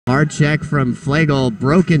Hard check from Flagel.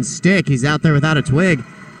 Broken stick. He's out there without a twig.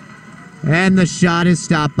 And the shot is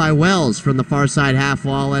stopped by Wells from the far side half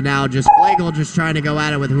wall. And now just Flagel just trying to go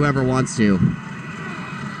at it with whoever wants to.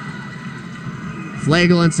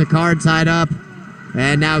 Flagel and Sicard tied up.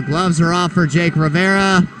 And now gloves are off for Jake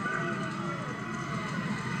Rivera.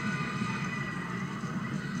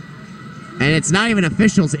 And it's not even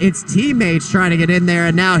officials, it's teammates trying to get in there.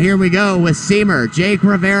 And now here we go with Siemer. Jake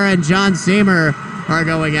Rivera and John Siemer are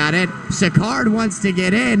going at it. Sicard wants to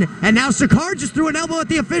get in. And now Sicard just threw an elbow at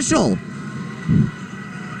the official.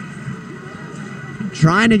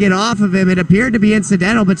 Trying to get off of him. It appeared to be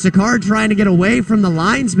incidental, but Sicard trying to get away from the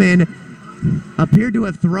linesman appeared to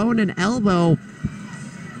have thrown an elbow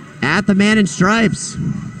at the man in stripes.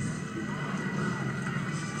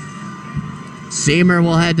 Siemer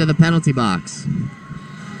will head to the penalty box.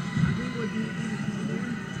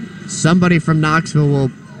 Somebody from Knoxville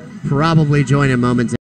will probably join him momentarily.